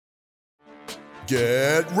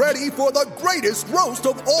Get ready for the greatest roast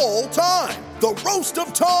of all time, the Roast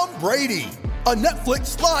of Tom Brady, a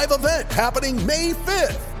Netflix live event happening May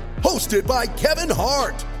 5th. Hosted by Kevin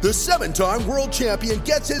Hart, the 7-time world champion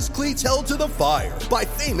gets his cleats held to the fire by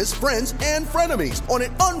famous friends and frenemies on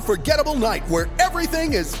an unforgettable night where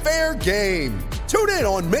everything is fair game. Tune in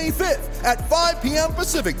on May 5th at 5 p.m.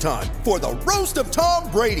 Pacific time for the Roast of Tom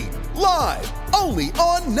Brady, live only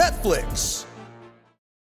on Netflix.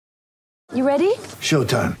 You ready?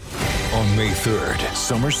 Showtime. On May 3rd,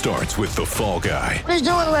 summer starts with The Fall Guy. Let's do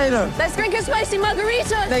it later. Let's drink a spicy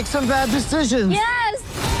margarita. Make some bad decisions. Yes!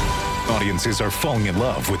 Audiences are falling in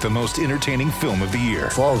love with the most entertaining film of the year.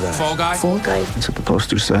 Fall Guy. Fall Guy? Fall guy. That's what the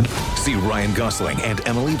poster said. See Ryan Gosling and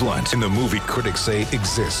Emily Blunt in the movie critics say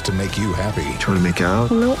exists to make you happy. Trying to make it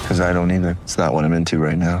out? Nope. Because I don't either. It's not what I'm into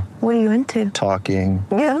right now. What are you into? Talking.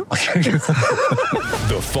 Yeah.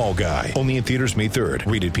 The Fall Guy. Only in theaters May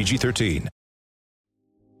 3rd. Rated PG-13.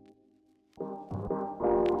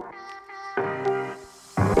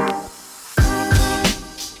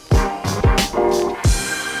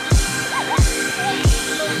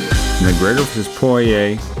 McGregor vs.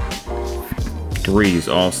 Poirier 3 is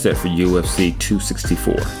all set for UFC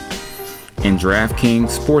 264. And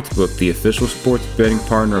DraftKings Sportsbook, the official sports betting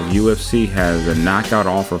partner of UFC, has a knockout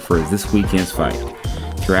offer for this weekend's fight.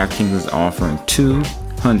 DraftKings is offering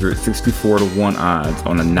 264-1 odds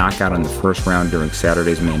on a knockout in the first round during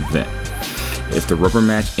Saturday's main event. If the rubber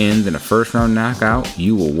match ends in a first round knockout,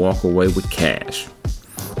 you will walk away with cash.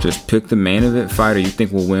 Just pick the main event fighter you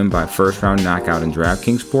think will win by first round knockout, and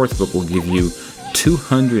DraftKings Sportsbook will give you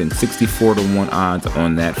 264-1 odds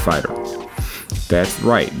on that fighter. That's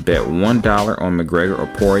right, bet $1 on McGregor or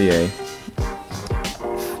Poirier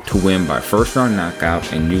to win by first round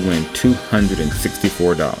knockout, and you win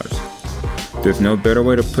 $264. There's no better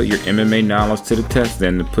way to put your MMA knowledge to the test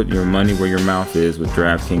than to put your money where your mouth is with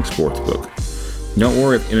DraftKings Sportsbook. Don't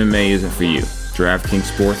worry if MMA isn't for you. DraftKings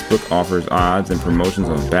Sportsbook offers odds and promotions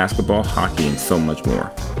on basketball, hockey, and so much more.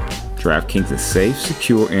 DraftKings is safe,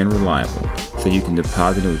 secure, and reliable, so you can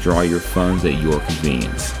deposit and withdraw your funds at your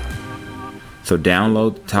convenience. So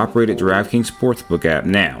download the top-rated DraftKings Sportsbook app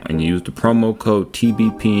now and use the promo code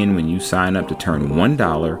TBPN when you sign up to turn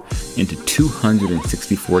 $1 into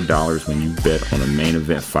 $264 when you bet on a main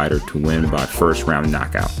event fighter to win by first round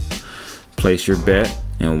knockout. Place your bet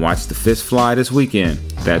and watch the fist fly this weekend.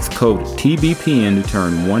 That's code TBPN to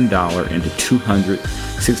turn $1 into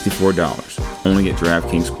 $264. Only at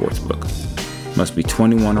DraftKings Sportsbook. Must be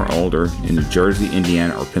 21 or older in New Jersey,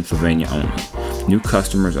 Indiana, or Pennsylvania only. New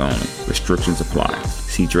customers only. Restrictions apply.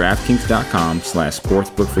 See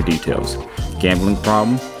DraftKings.com/sportsbook for details. Gambling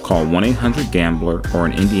problem? Call 1-800-GAMBLER or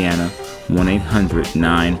in Indiana,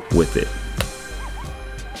 1-800-9-WITH-IT.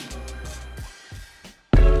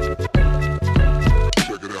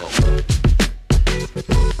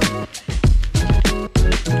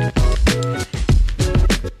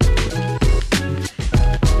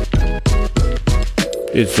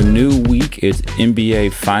 It's a new week. It's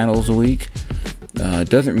NBA Finals week. It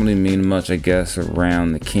doesn't really mean much, I guess,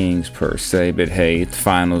 around the Kings per se, but hey, it's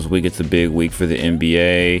Finals week. It's a big week for the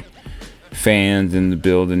NBA. Fans in the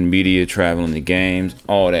building, media traveling to games,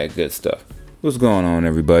 all that good stuff. What's going on,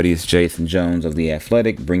 everybody? It's Jason Jones of The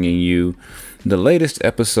Athletic, bringing you the latest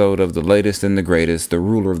episode of the latest and the greatest, the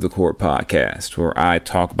Ruler of the Court podcast, where I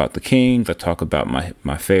talk about the Kings. I talk about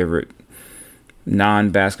my favorite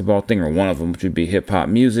non-basketball thing, or one of them, which would be hip-hop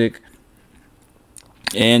music,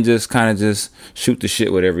 and just shoot the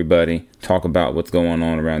shit with everybody, talk about what's going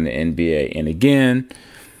on around the NBA. And again,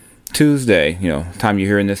 Tuesday, time you're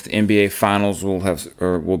hearing this, the NBA Finals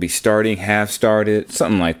will be starting, have started,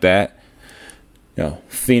 something like that.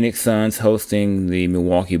 Phoenix Suns hosting the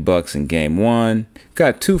Milwaukee Bucks in Game 1.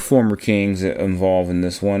 Got two former Kings involved in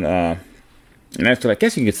this one, and actually, I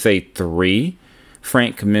guess you could say three.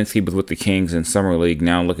 Frank Kaminsky was with the Kings in Summer League.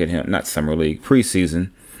 Now look at him, not Summer League,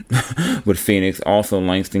 preseason with Phoenix. Also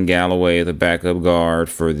Langston Galloway, the backup guard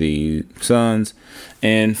for the Suns.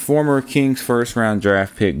 And former Kings first round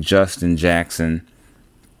draft pick Justin Jackson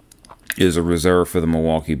is a reserve for the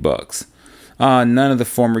Milwaukee Bucks. None of the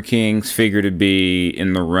former Kings figure to be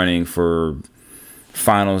in the running for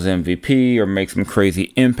Finals MVP or make some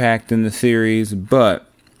crazy impact in the series. But,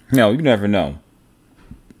 you never know.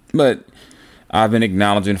 But I've been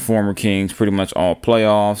acknowledging former Kings pretty much all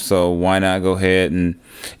playoffs, so why not go ahead and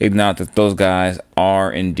acknowledge that those guys are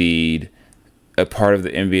indeed a part of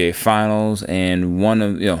the NBA Finals, and one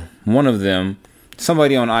of them,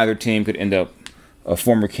 somebody on either team a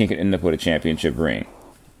former King could end up with a championship ring.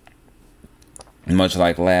 Much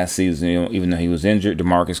like last season, even though he was injured,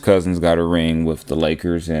 DeMarcus Cousins got a ring with the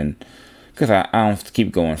Lakers, and because I don't have to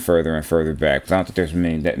keep going further and further back, because I don't think there's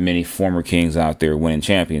that many former Kings out there winning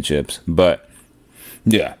championships. But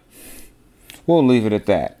yeah, we'll leave it at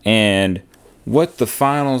that. And what the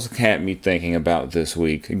finals had me thinking about this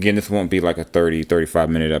week, again, this won't be like a 35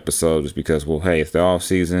 minute episode, just because, well, hey, it's the off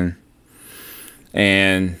season,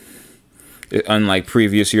 and unlike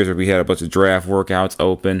previous years where we had a bunch of draft workouts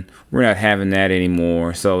open, we're not having that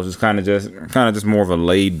anymore. So it's just kind of just more of a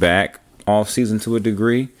laid back off season to a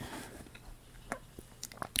degree.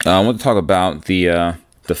 I want to talk about the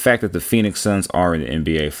fact that the Phoenix Suns are in the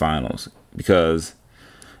NBA Finals, because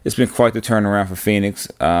it's been quite the turnaround for Phoenix.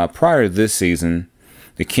 Prior to this season,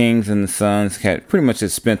 the Kings and the Suns had pretty much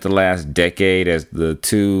spent the last decade as the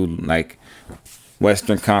two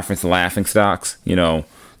Western Conference laughingstocks.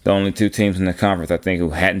 The only two teams in the conference, I think, who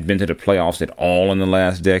hadn't been to the playoffs at all in the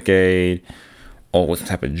last decade. Always some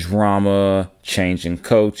type of drama, changing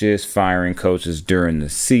coaches, firing coaches during the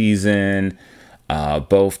season.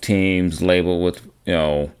 Both teams labeled with,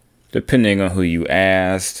 depending on who you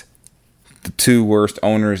asked, the two worst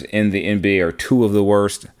owners in the NBA are two of the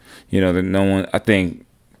worst. That no one, I think,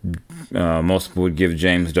 most people would give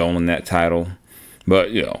James Dolan that title. But,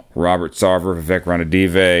 Robert Sarver, Vivek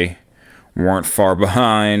Ranadive weren't far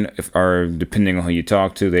behind, or depending on who you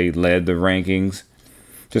talk to, they led the rankings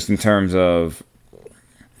just in terms of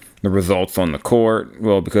the results on the court.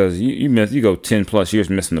 Well, because you go 10 plus years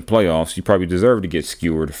missing the playoffs, you probably deserve to get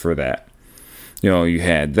skewered for that. You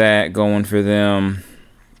had that going for them.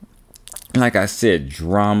 Like I said,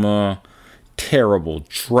 drama, terrible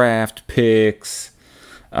draft picks,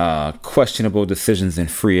 questionable decisions in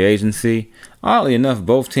free agency. Oddly enough,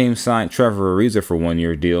 both teams signed Trevor Ariza for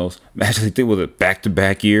 1-year deals. Actually, it was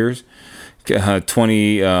back-to-back years.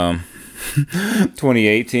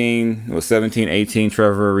 2018 was 17-18.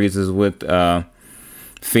 Trevor Ariza's with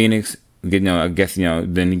Phoenix. I guess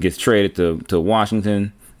then he gets traded to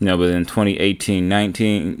Washington. But then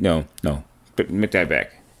 2018-19. No, make that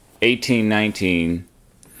back. 18-19.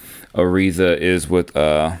 Ariza is with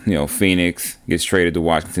Phoenix, gets traded to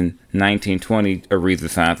Washington. 19-20, Ariza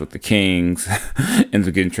signs with the Kings, ends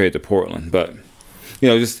up getting traded to Portland. But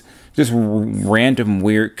just random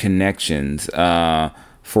weird connections.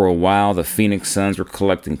 For a while, the Phoenix Suns were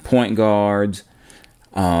collecting point guards.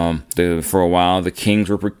 For a while, the Kings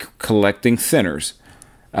were collecting centers.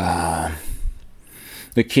 The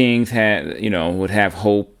Kings would have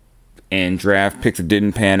hope and draft picks that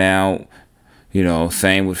didn't pan out.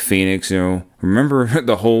 Same with Phoenix. Remember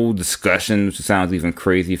the whole discussion, which sounds even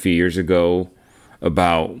crazy, a few years ago,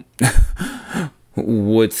 about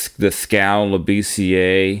would the Scal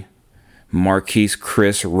BCA Marquise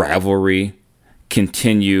Chris rivalry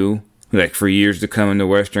continue for years to come in the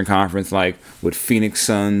Western Conference, with Phoenix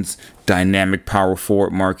Suns dynamic power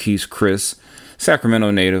forward Marquise Chris, Sacramento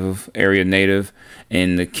area native,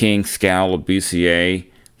 and the King Scal BCA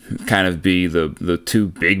kind of be the two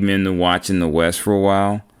big men to watch in the West for a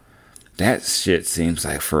while. That shit seems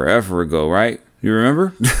like forever ago, right? You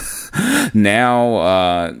remember?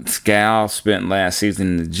 Now, Scal spent last season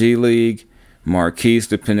in the G League. Marquise,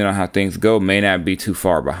 depending on how things go, may not be too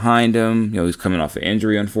far behind him. He's coming off an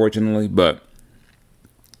injury, unfortunately. But,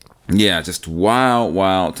 yeah, just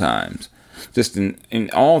wild times. Just in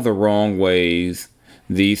all the wrong ways,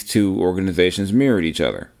 these two organizations mirrored each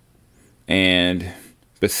other.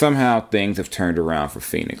 But somehow things have turned around for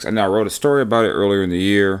Phoenix. I know I wrote a story about it earlier in the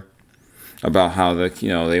year about how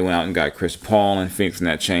they went out and got Chris Paul in Phoenix, and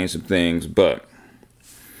that changed some things. But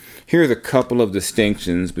here's a couple of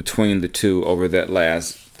distinctions between the two over that I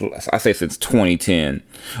say since 2010.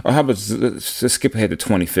 Or how about let's skip ahead to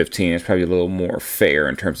 2015. It's probably a little more fair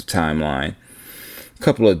in terms of timeline. A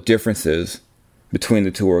couple of differences between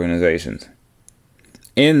the two organizations.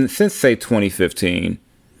 Since, say, 2015,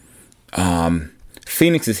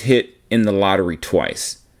 Phoenix has hit in the lottery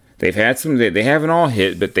twice. They've had some, they haven't all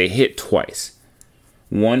hit, but they hit twice.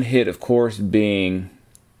 One hit, of course, being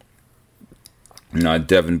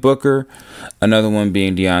Devin Booker, another one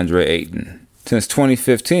being DeAndre Ayton. Since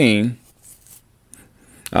 2015,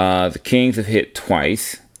 the Kings have hit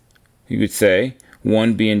twice, you could say.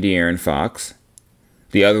 One being De'Aaron Fox.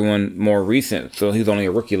 The other one more recent, so he was only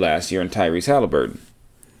a rookie last year, and Tyrese Halliburton.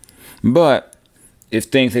 But if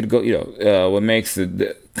things had go, what makes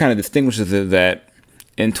kind of distinguishes it that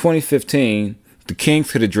in 2015, the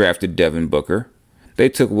Kings could have drafted Devin Booker. They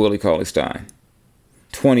took Willie Cauley-Stein.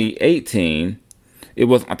 2018, it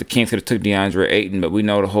wasn't like the Kings could have took DeAndre Ayton, but we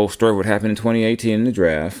know the whole story of what happened in 2018 in the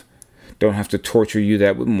draft. Don't have to torture you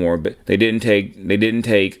that with more, but they didn't take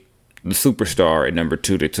the superstar at number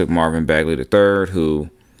 2. They took Marvin Bagley III, who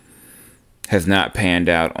has not panned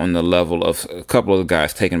out on the level of a couple of the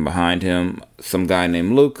guys taken behind him, some guy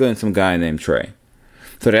named Luka and some guy named Trey.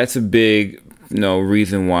 So that's a big,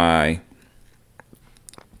 reason why,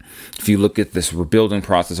 if you look at this rebuilding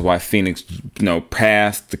process, why Phoenix,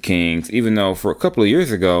 passed the Kings, even though for a couple of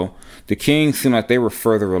years ago, the Kings seemed like they were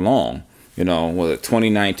further along. Was it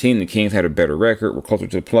 2019, the Kings had a better record, were closer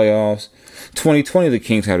to the playoffs. 2020, the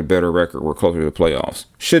Kings had a better record, were closer to the playoffs.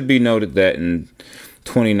 Should be noted that in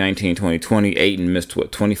 2019-2020, Ayton missed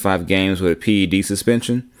 25 games with a PED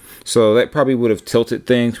suspension, so that probably would have tilted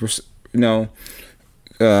things,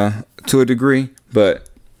 to a degree. But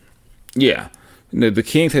yeah, the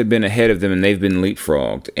Kings had been ahead of them and they've been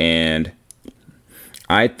leapfrogged, and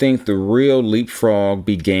I think the real leapfrog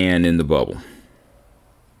began in the bubble.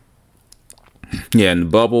 Yeah, in the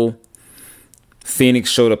bubble, Phoenix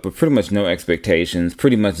showed up with pretty much no expectations,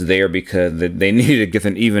 pretty much there because they needed to get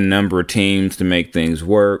an even number of teams to make things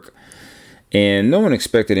work. And no one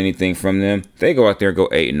expected anything from them. They go out there and go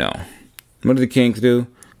 8-0. What do the Kings do?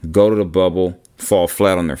 Go to the bubble, fall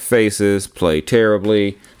flat on their faces, play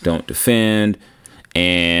terribly, don't defend,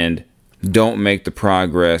 and don't make the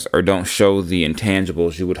progress or don't show the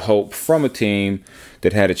intangibles you would hope from a team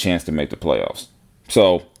that had a chance to make the playoffs.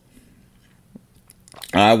 So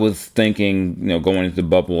I was thinking, going into the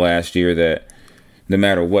bubble last year that no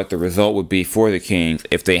matter what the result would be for the Kings,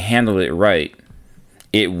 if they handled it right,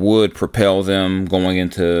 it would propel them going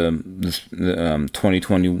into this,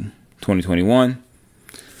 2021.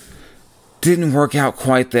 Didn't work out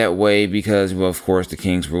quite that way because, well, of course, the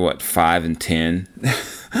Kings were 5-10,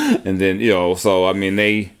 and then so I mean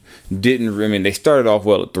they didn't. I mean they started off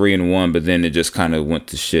well at 3-1, but then it just kind of went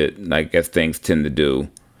to shit, like as things tend to do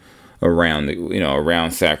around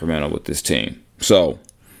around Sacramento with this team. So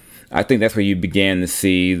I think that's where you began to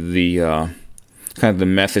see the kind of the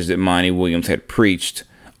message that Monty Williams had preached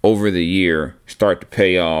over the year start to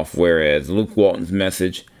pay off, whereas Luke Walton's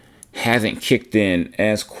message hasn't kicked in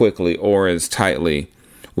as quickly or as tightly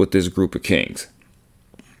with this group of Kings.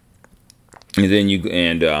 And then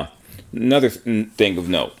another thing of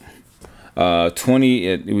note, we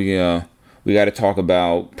got to talk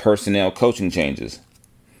about personnel coaching changes.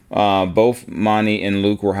 Both Monty and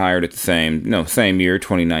Luke were hired at the same year,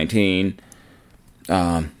 2019.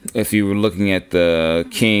 If you were looking at the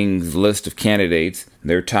Kings list of candidates,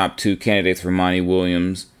 their top two candidates were Monty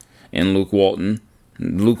Williams and Luke Walton.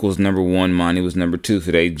 Luke was number one, Monty was number two,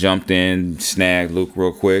 so they jumped in, snagged Luke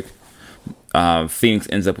real quick. Phoenix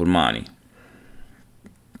ends up with Monty.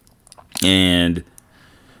 And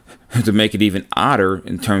to make it even odder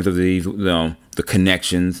in terms of the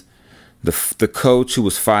connections, the coach who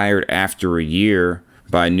was fired after a year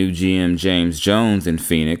by new GM James Jones in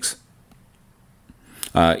Phoenix,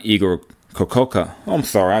 Igor Kokoskov. Oh, I'm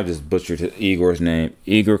sorry, I just butchered Igor's name.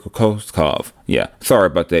 Igor Kokoskov. Yeah, sorry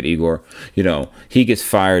about that, Igor. He gets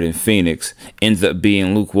fired in Phoenix, ends up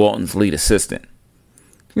being Luke Walton's lead assistant.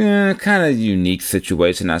 Yeah, kind of unique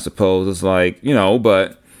situation, I suppose. It's like,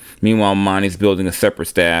 but meanwhile, Monty's building a separate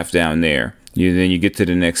staff down there. Then you get to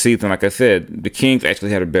the next season. Like I said, the Kings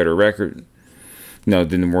actually had a better record.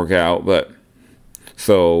 Didn't work out, but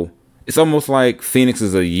so it's almost like Phoenix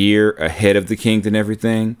is a year ahead of the Kings and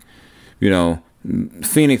everything.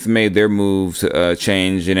 Phoenix made their moves,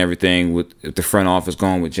 change and everything with the front office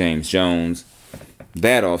going with James Jones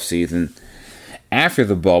that offseason. After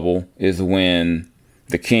the bubble is when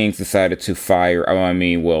the Kings decided to fire. However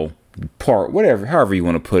you want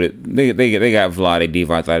to put it. They got Vlade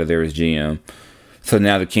Divac out of there as GM. So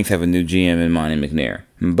now the Kings have a new GM in Monty McNair.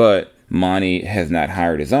 But Monty has not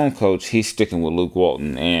hired his own coach. He's sticking with Luke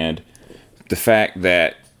Walton. And the fact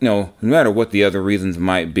that, no matter what the other reasons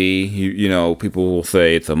might be, people will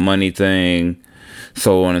say it's a money thing,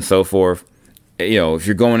 so on and so forth. If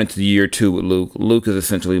you're going into year two with Luke is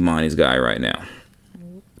essentially Monty's guy right now.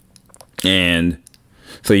 And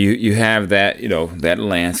so you have that, that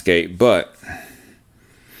landscape. But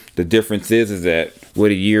the difference is that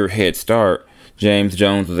with a year head start, James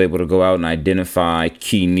Jones was able to go out and identify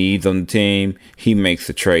key needs on the team. He makes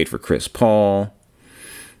a trade for Chris Paul.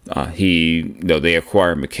 They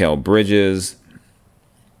acquired Mikal Bridges.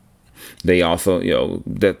 They also,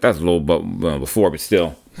 that's a little bit before, but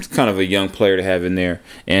still, it's kind of a young player to have in there.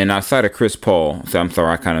 And outside of Chris Paul, so I'm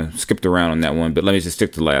sorry, I kind of skipped around on that one, but let me just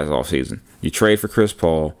stick to last offseason. You trade for Chris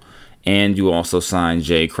Paul, and you also sign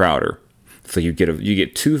Jay Crowder. So you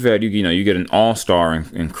get two vet, you get an all-star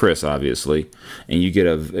in Chris, obviously, and you get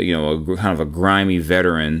a kind of a grimy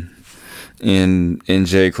veteran in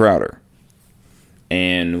Jay Crowder.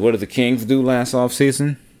 And what did the Kings do last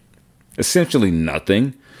offseason? Essentially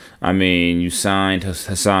nothing. I mean, you signed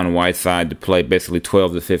Hassan Whiteside to play basically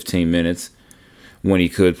 12 to 15 minutes when he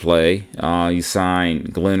could play. You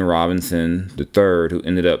signed Glenn Robinson III, who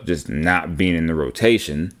ended up just not being in the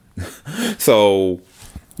rotation. So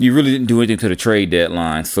you really didn't do anything to the trade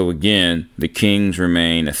deadline. So again, the Kings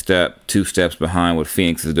remain two steps behind what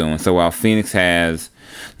Phoenix is doing. So while Phoenix has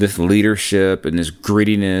this leadership and this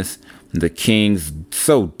grittiness, the Kings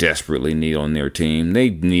so desperately need on their team.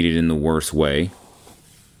 They need it in the worst way.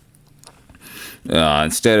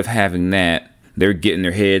 Instead of having that, they're getting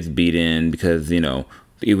their heads beat in because, even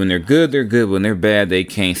when they're good, they're good. When they're bad, they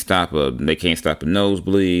can't stop a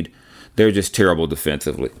nosebleed. They're just terrible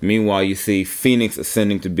defensively. Meanwhile, you see Phoenix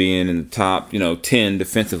ascending to being in the top, 10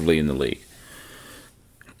 defensively in the league.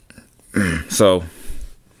 So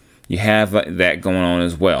you have that going on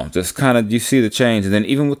as well. Just kind of, you see the change. And then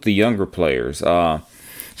even with the younger players, like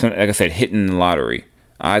I said, hitting the lottery.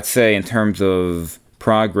 I'd say in terms of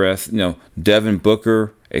progress, Devin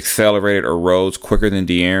Booker accelerated or rose quicker than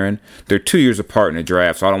De'Aaron. They're 2 years apart in the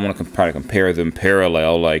draft, so I don't want to try to compare them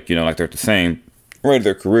parallel, like they're at the same rate of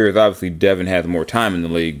their careers. Obviously, Devin has more time in the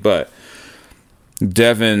league, but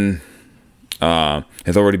Devin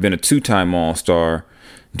has already been a 2-time All-Star.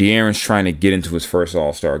 De'Aaron's trying to get into his first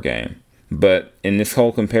All-Star game. But in this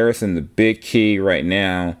whole comparison, the big key right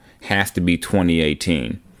now has to be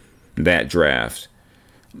 2018, that draft.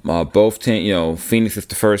 Both teams, Phoenix is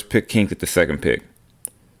the first pick, Kings at the second pick.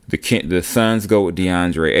 The Suns go with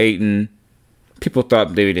DeAndre Ayton. People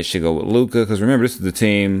thought maybe they should go with Luka because remember, this is the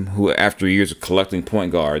team who, after years of collecting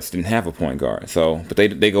point guards, didn't have a point guard. But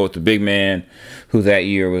they go with the big man, who that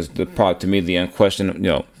year was probably to me the unquestioned.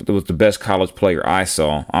 It was the best college player I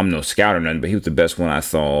saw. I'm no scout or nothing, but he was the best one I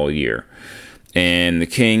saw all year. And the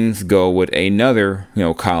Kings go with another,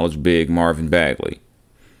 college big, Marvin Bagley.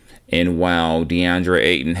 And while DeAndre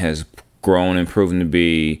Ayton has grown and proven to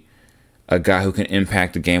be a guy who can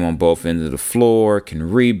impact the game on both ends of the floor, can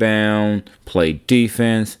rebound, play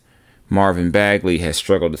defense, Marvin Bagley has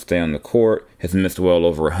struggled to stay on the court, has missed well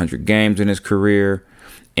over 100 games in his career,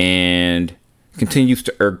 and continues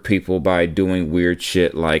to irk people by doing weird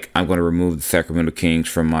shit like, I'm going to remove the Sacramento Kings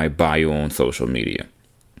from my bio on social media.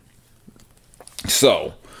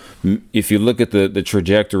 So, if you look at the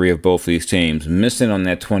trajectory of both these teams, missing on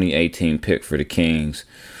that 2018 pick for the Kings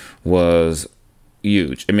was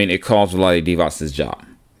huge. I mean, it cost Vlade Divac' job.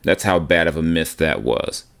 That's how bad of a miss that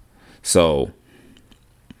was. So,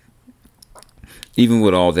 even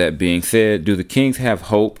with all that being said, do the Kings have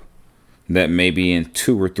hope that maybe in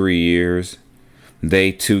 2 or 3 years,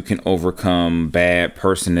 they too can overcome bad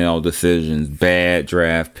personnel decisions, bad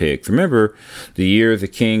draft picks? Remember, the year the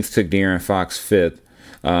Kings took De'Aaron Fox 5th,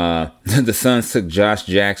 the Suns took Josh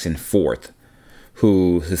Jackson 4th,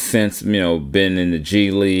 who has since, been in the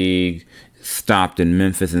G League, stopped in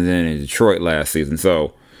Memphis and then in Detroit last season.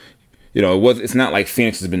 So, it's not like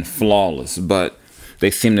Phoenix has been flawless, but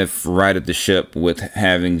they seem to have righted the ship with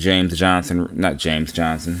having James Johnson, not James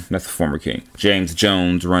Johnson, that's the former King, James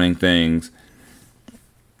Jones running things,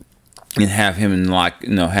 and have him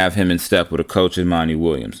in step with a coach in Monty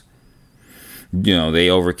Williams. They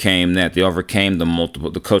overcame that. They overcame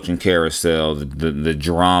the coaching carousel, the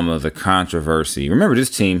drama, the controversy. Remember, this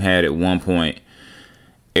team had at one point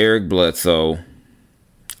Eric Bledsoe,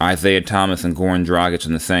 Isaiah Thomas, and Goran Dragic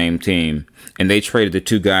on the same team, and they traded the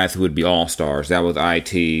 2 guys who would be all-stars. That was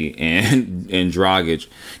IT and Dragic.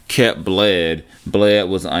 Kept Bled. Bled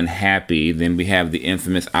was unhappy. Then we have the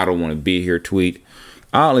infamous "I don't want to be here" tweet.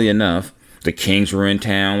 Oddly enough, the Kings were in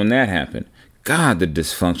town when that happened. God, the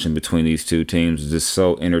dysfunction between these two teams is just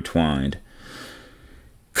so intertwined.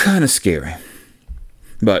 Kind of scary.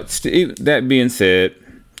 But that being said,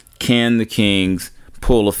 can the Kings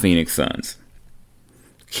pull a Phoenix Suns?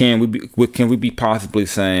 Can we be possibly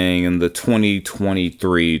saying in the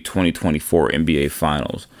 2023-2024 NBA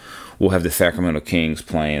Finals, we'll have the Sacramento Kings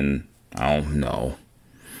playing, I don't know,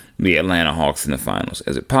 the Atlanta Hawks in the finals?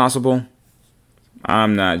 Is it possible?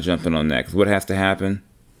 I'm not jumping on that, because what has to happen?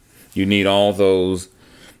 You need all those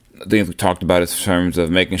things we talked about in terms of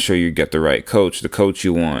making sure you get the right coach, the coach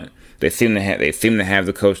you want. They seem to have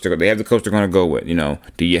the coach. They have the coach they're going to go with.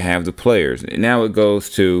 Do you have the players? And now it goes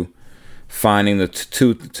to finding the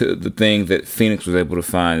things that Phoenix was able to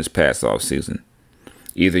find this past offseason.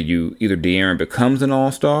 Either De'Aaron becomes an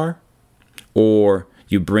all-star, or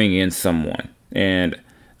you bring in someone. And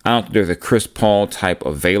I don't think there's a Chris Paul type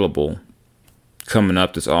available coming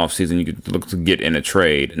up this offseason you could look to get in a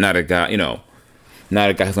trade. Not a guy, not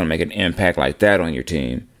a guy who's going to make an impact like that on your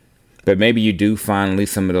team. But maybe you do finally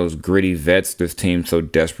some of those gritty vets this team so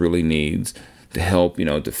desperately needs to help,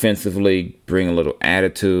 defensively, bring a little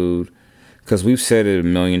attitude, Because we've said it a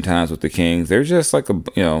million times with the Kings. They're just like they've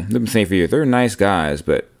been saying for years, they're nice guys,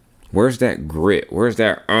 but where's that grit? Where's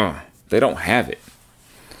that, they don't have it.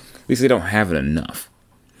 At least they don't have it enough.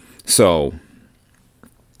 So,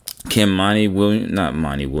 can Monty Williams, not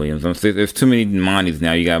Monty Williams, there's too many Monties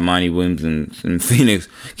now. You got Monty Williams in Phoenix.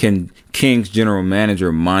 Can Kings general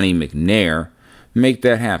manager Monty McNair make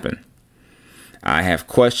that happen? I have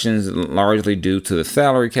questions largely due to the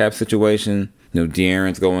salary cap situation.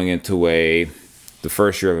 De'Aaron's going into the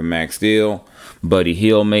first year of a max deal. Buddy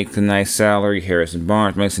Hield makes a nice salary. Harrison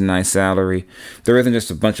Barnes makes a nice salary. There isn't just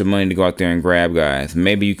a bunch of money to go out there and grab guys.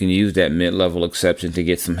 Maybe you can use that mid-level exception to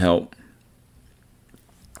get some help.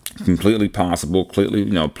 Completely possible, completely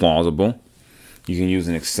plausible. You can use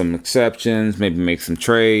some exceptions, maybe make some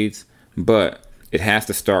trades, but it has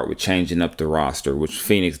to start with changing up the roster, which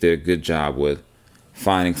Phoenix did a good job with.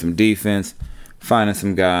 Finding some defense, finding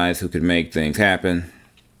some guys who could make things happen.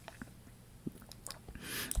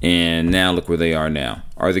 And now look where they are now.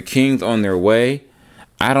 Are the Kings on their way?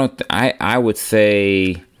 I would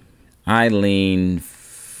say they're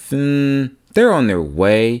on their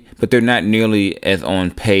way, but they're not nearly as on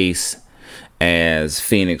pace as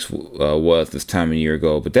Phoenix was this time a year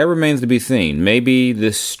ago. But that remains to be seen. Maybe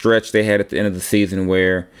this stretch they had at the end of the season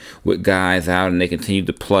where with guys out and they continued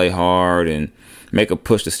to play hard and make a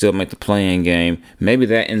push to still make the play-in game, maybe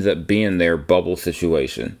that ends up being their bubble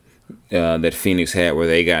situation that Phoenix had, where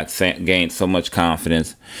they gained so much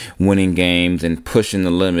confidence, winning games and pushing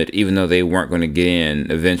the limit, even though they weren't going to get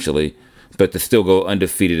in eventually, but to still go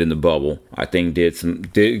undefeated in the bubble, I think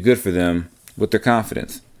did good for them with their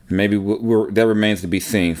confidence. Maybe that remains to be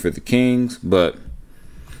seen for the Kings, but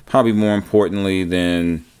probably more importantly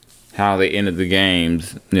than how they ended the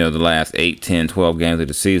games, the last 8, 10, 12 games of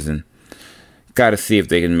the season. Got to see if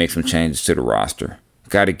they can make some changes to the roster.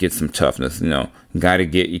 Got to get some toughness,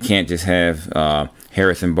 you can't just have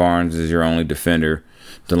Harrison Barnes as your only defender.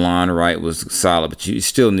 DeLon Wright was solid, but you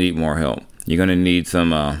still need more help. You're going to need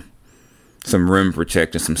some rim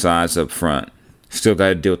protection, some size up front. Still got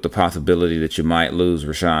to deal with the possibility that you might lose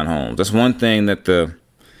Richaun Holmes. That's one thing that the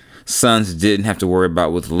Suns didn't have to worry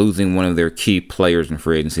about, with losing one of their key players in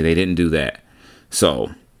free agency. They didn't do that.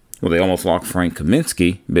 So, they almost lost Frank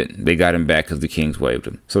Kaminsky, but they got him back because the Kings waived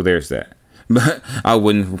him. So there's that. But I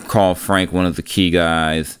wouldn't call Frank one of the key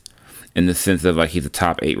guys in the sense of he's a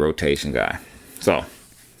top 8 rotation guy. So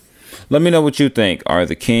let me know what you think. Are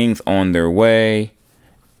the Kings on their way?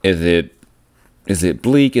 Is it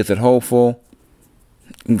bleak? Is it hopeful?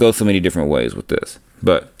 You can go so many different ways with this.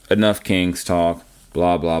 But enough Kings talk.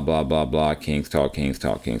 Blah, blah, blah, blah, blah. Kings talk, Kings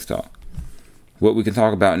talk, Kings talk. What we can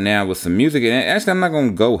talk about now with some music. And actually, I'm not going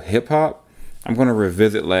to go hip-hop. I'm going to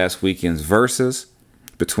revisit last weekend's Versus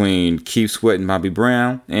between Keith Sweat and Bobby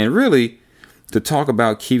Brown. And really, to talk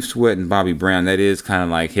about Keith Sweat and Bobby Brown, that is kind of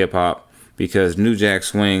like hip-hop, because New Jack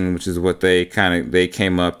Swing, which is what they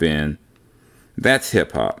came up in, that's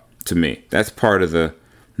hip-hop to me. That's part of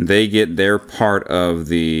they're part of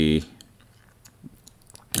the,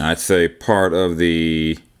 I'd say part of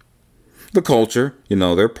the culture.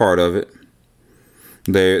 They're part of it.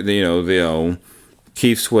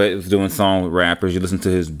 Keith Sweat was doing songs with rappers. You listen to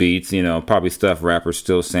his beats, probably stuff rappers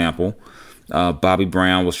still sample. Bobby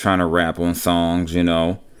Brown was trying to rap on songs, it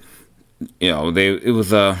was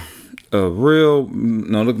a real,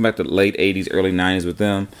 looking back to the late 80s, early 90s with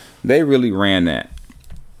them, they really ran that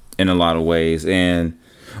in a lot of ways. And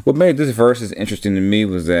what made this Versus interesting to me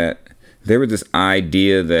was that there was this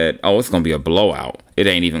idea that, it's going to be a blowout. It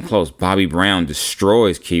ain't even close. Bobby Brown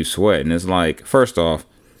destroys Keith Sweat. And it's like, first off,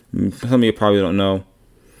 some of you probably don't know,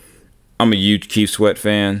 I'm a huge Keith Sweat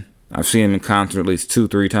fan. I've seen him in concert at least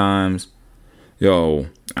 2-3 times.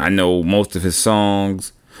 I know most of his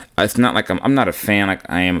songs. It's not like I'm not a fan like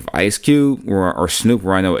I am of Ice Cube or Snoop,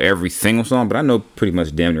 where I know every single song, but I know pretty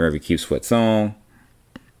much damn near every Keith Sweat song.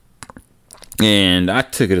 And I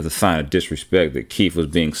took it as a sign of disrespect that Keith was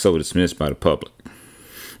being so dismissed by the public.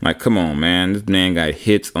 Like, come on, man. This man got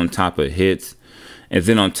hits on top of hits. And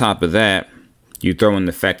then on top of that, you throw in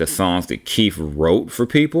the fact that songs that Keith wrote for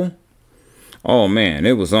people. Oh, man,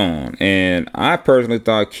 it was on. And I personally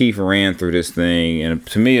thought Keith ran through this thing. And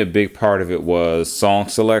to me, a big part of it was song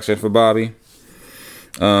selection for Bobby.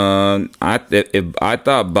 I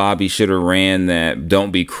thought Bobby should have ran that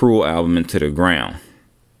Don't Be Cruel album into the ground.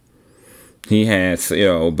 He had,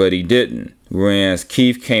 but he didn't. Whereas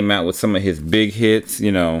Keith came out with some of his big hits,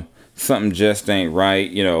 Something Just Ain't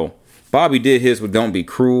Right. Bobby did his with Don't Be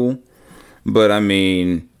Cruel. But, I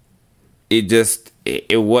mean, it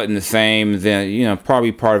wasn't the same. Then,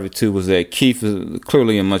 probably part of it, too, was that Keith was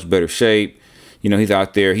clearly in much better shape. he's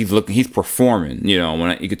out there, he's performing.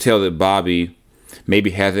 When you could tell that Bobby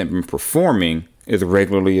maybe hasn't been performing as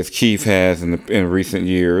regularly as Keith has in recent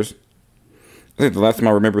years. I think the last time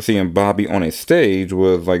I remember seeing Bobby on a stage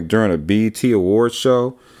was like during a BET Awards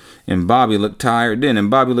show, and Bobby looked tired then, and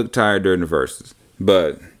Bobby looked tired during the verses.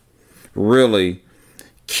 But really,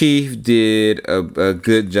 Keith did a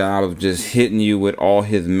good job of just hitting you with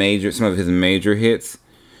some of his major hits,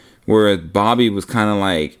 whereas Bobby was kind of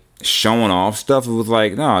like showing off stuff. It was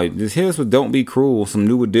like, no, just hit us with "Don't Be Cruel," some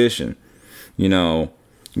New Edition,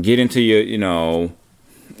 get into your, the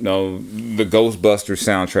Ghostbusters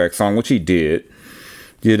soundtrack song, which he did,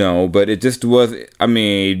 but it just was,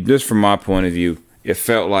 just from my point of view, it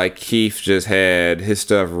felt like Keith just had his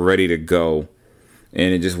stuff ready to go,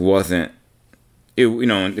 and it just wasn't.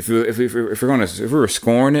 If we were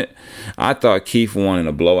scoring it, I thought Keith won in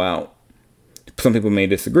a blowout. Some people may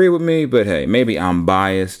disagree with me, but hey, maybe I'm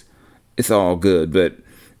biased. It's all good. But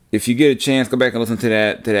if you get a chance, go back and listen to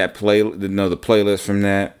that the playlist from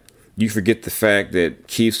that. You forget the fact that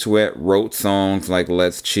Keith Sweat wrote songs like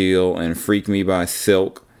 "Let's Chill" and "Freak Me" by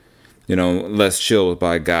Silk. "Let's Chill" was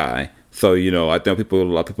by Guy. So I think a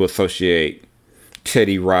lot of people associate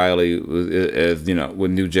Teddy Riley as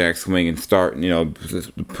with New Jack Swing and start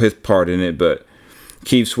his part in it, but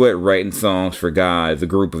Keith Sweat writing songs for Guy, the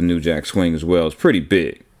group of New Jack Swing as well, is pretty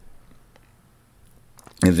big.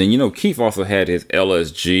 And then Keith also had his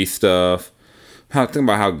LSG stuff. Think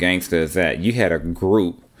about how gangsta is that? You had a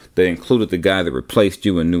group that included the guy that replaced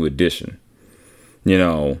you in New Edition.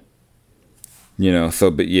 But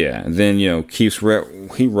yeah. And then Keith Sweat,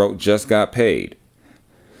 he wrote "Just Got Paid,"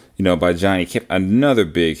 by Johnny Kip, another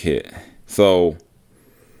big hit. So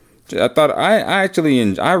I thought I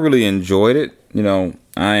really enjoyed it.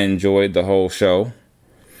 I enjoyed the whole show.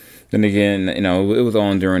 Then again, it was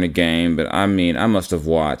on during the game, but I must have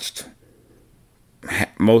watched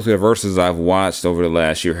most of the verses I've watched over the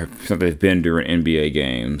last year since they've been during NBA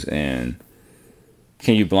games. And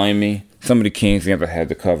can you blame me? Some of the Kings games I had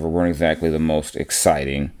to cover weren't exactly the most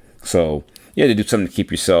exciting. So you had to do something to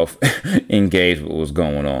keep yourself engaged with what was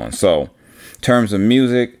going on. So, in terms of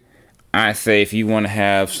music, I say if you want to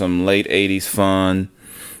have some late 80s fun,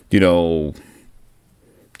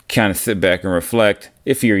 kind of sit back and reflect.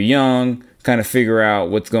 If you're young, kind of figure out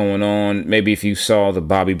what's going on. Maybe if you saw the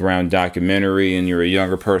Bobby Brown documentary and you're a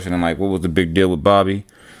younger person and like, what was the big deal with Bobby?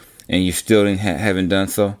 And you still haven't done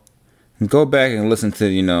so. Go back and listen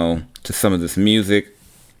to, to some of this music.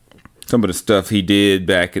 Some of the stuff he did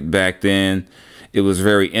back then, it was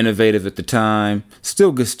very innovative at the time.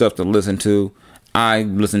 Still good stuff to listen to. I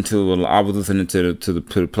was listening to the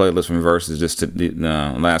playlist from Versus just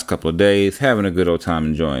the last couple of days, having a good old time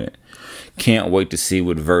enjoying it. Can't wait to see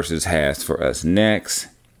what Versus has for us next.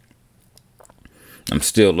 I'm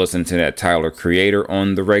still listening to that Tyler Creator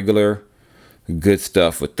on the regular. Good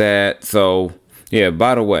stuff with that. So yeah,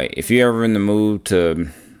 by the way, if you're ever in the mood to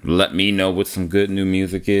let me know what some good new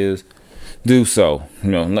music is, do so.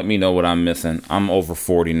 Let me know what I'm missing. I'm over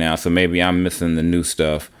 40 now, so maybe I'm missing the new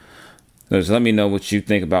stuff. Just let me know what you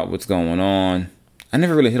think about what's going on. I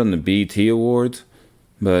never really hit on the BET Awards,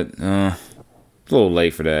 but it's a little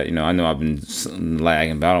late for that. I know I've been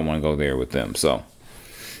lagging, but I don't want to go there with them. So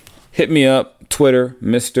hit me up. Twitter,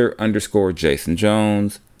 Mr._Jason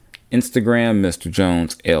Jones. Instagram, Mr.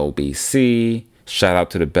 Jones LBC. Shout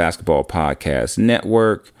out to the Basketball Podcast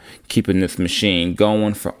Network, keeping this machine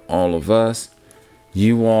going for all of us.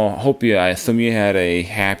 You all, I assume you had a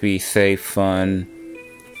happy, safe, fun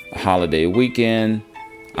holiday weekend.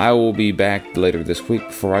 I will be back later this week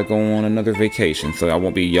before I go on another vacation, so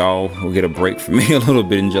y'all will get a break from me a little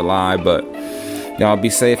bit in July, but y'all be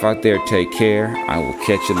safe out there. Take care. I will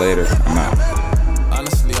catch you later. I'm out.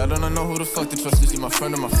 Honestly, I don't know who the fuck to trust. Is he my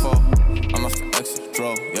friend or my foe? I'm off the exit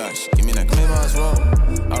draw. Yeah, she give me that claim I was wrong.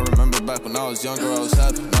 I remember back when I was younger, I was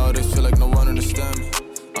happy. Nowadays feel like no one understand me.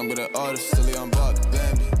 I'm good at artists, still on Bob,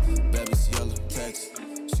 Bambi. Baby, see,